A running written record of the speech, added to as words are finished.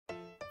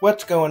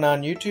What's going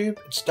on YouTube?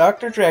 It's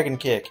Dr. Dragon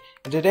Kick,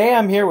 and today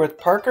I'm here with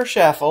Parker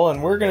Schaffel,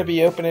 and we're going to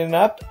be opening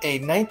up a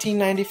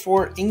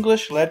 1994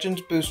 English Legends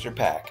booster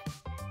pack.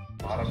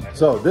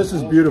 So this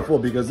is beautiful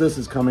because this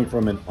is coming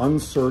from an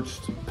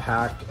unsearched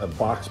pack, a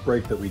box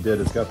break that we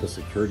did. It's got the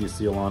security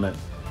seal on it.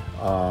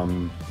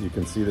 You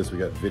can see this, we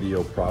got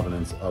video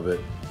provenance of it.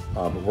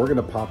 But we're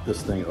gonna pop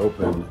this thing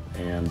open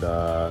and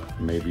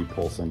maybe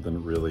pull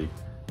something really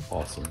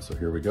awesome. So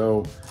here we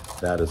go.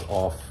 That is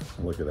off.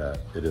 Look at that.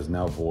 It is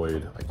now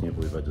void. I can't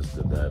believe I just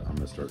did that. I'm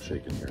gonna start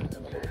shaking here in a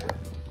little bit.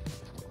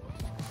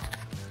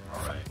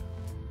 All right.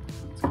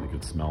 Let's get a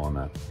good smell on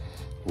that.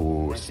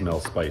 Ooh, it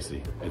smells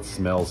spicy. It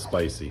smells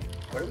spicy.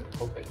 What are we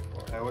hoping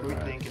for? What are we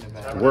thinking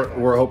about?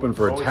 We're hoping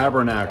for a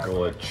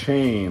Tabernacle, a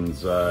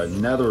Chains, a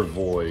Nether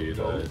Void,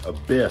 a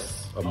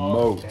Abyss, a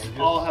Moat.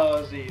 All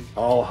Hallows Eve.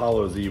 All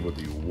Hallows Eve would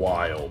be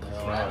wild.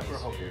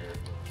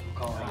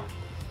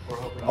 We're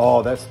hoping.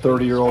 Oh, that's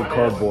 30-year-old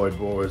cardboard,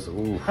 boys.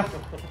 Ooh.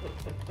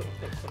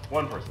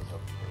 One person's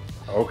hoping.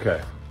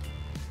 Okay.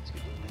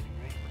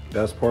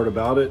 Best part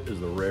about it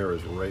is the rare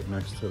is right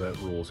next to that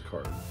rules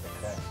card.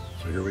 Okay.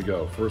 So here we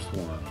go. First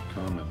one,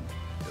 common,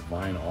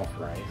 Divine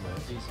Offering.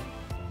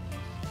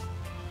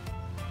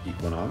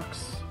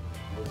 Equinox.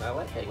 I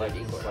like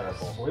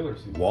Equinox.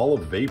 Wall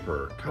of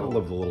Vapor. Kind of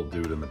love the little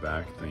dude in the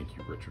back. Thank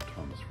you, Richard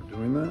Thomas, for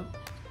doing that.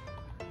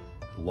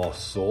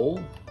 Lost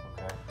Soul.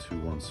 Okay.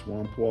 2/1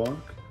 Swamp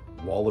Walk.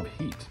 Wall of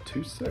Heat.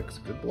 2/6.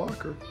 Good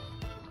blocker.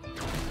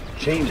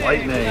 Chain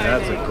Lightning.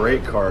 That's a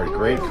great card.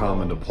 Great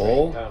common to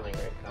pull.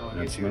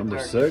 That's number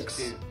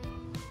 6.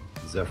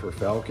 Zephyr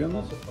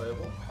Falcon.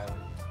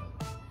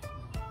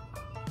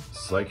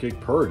 Psychic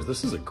Purge.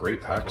 This is a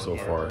great pack so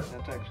far.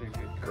 That's actually a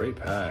good card. Great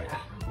pack.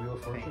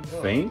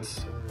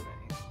 Faint.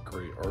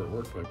 Great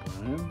artwork by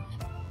Brian.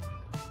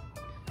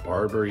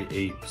 Barbary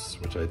Apes,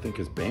 which I think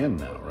is banned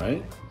now,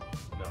 right?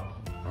 No.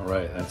 All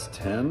right, that's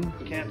 10.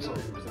 Cancel.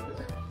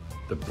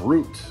 The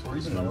Brute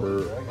is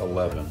number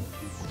 11.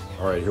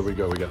 All right, here we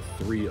go. We got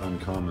 3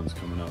 uncommons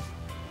coming up.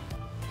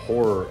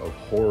 Horror of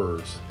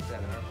Horrors.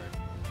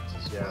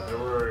 Yeah, there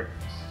were.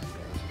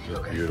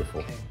 Just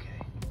beautiful.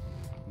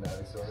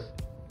 Nice sword.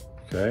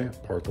 Okay,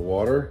 Part the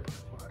Water.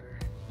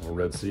 Little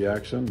Red Sea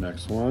action.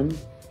 Next one.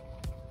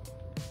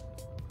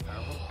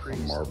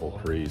 Marble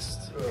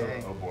Priest.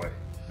 Okay. Oh boy.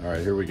 All right,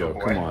 here we go.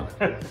 Come on.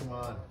 Come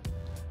on.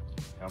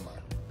 Come on.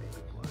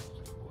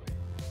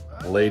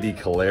 Lady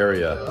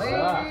Caleria.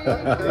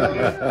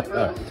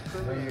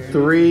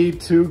 3,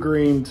 2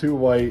 green, 2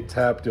 white.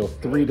 Tap, deal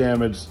 3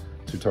 damage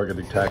to target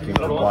attacking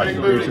or blocking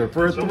creature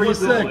for a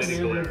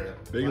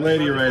 3/6. Big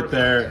lady right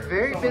there.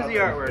 Very busy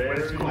artwork, but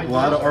it's cool. A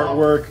lot of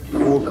artwork,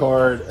 cool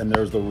card, and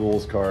there's the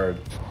rules card.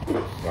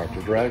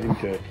 Dr. Dragon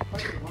Kick.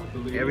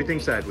 Everything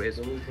sideways.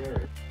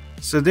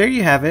 So there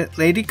you have it,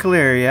 Lady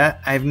Caleria.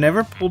 I've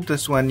never pulled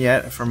this one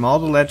yet from all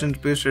the Legends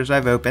boosters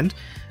I've opened,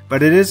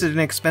 but it is an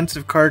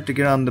expensive card to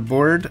get on the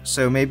board,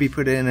 so maybe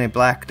put it in a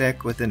black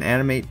deck with an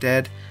Animate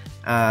Dead,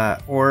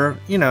 or,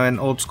 you know, an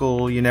old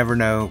school, you never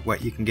know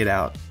what you can get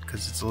out,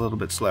 because it's a little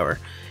bit slower.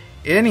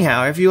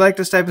 Anyhow, if you like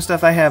this type of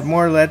stuff, I have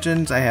more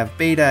Legends, I have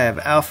Beta, I have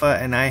Alpha,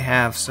 and I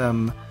have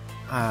some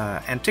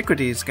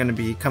Antiquities going to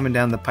be coming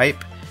down the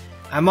pipe.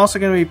 I'm also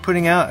going to be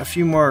putting out a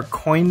few more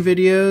coin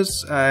videos.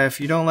 If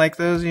you don't like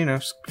those, you know,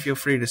 feel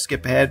free to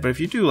skip ahead. But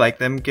if you do like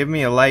them, give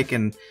me a like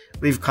and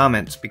leave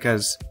comments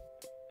because,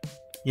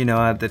 you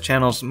know, the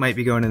channels might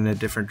be going in a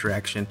different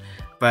direction.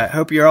 But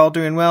hope you're all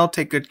doing well.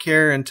 Take good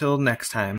care. Until next time.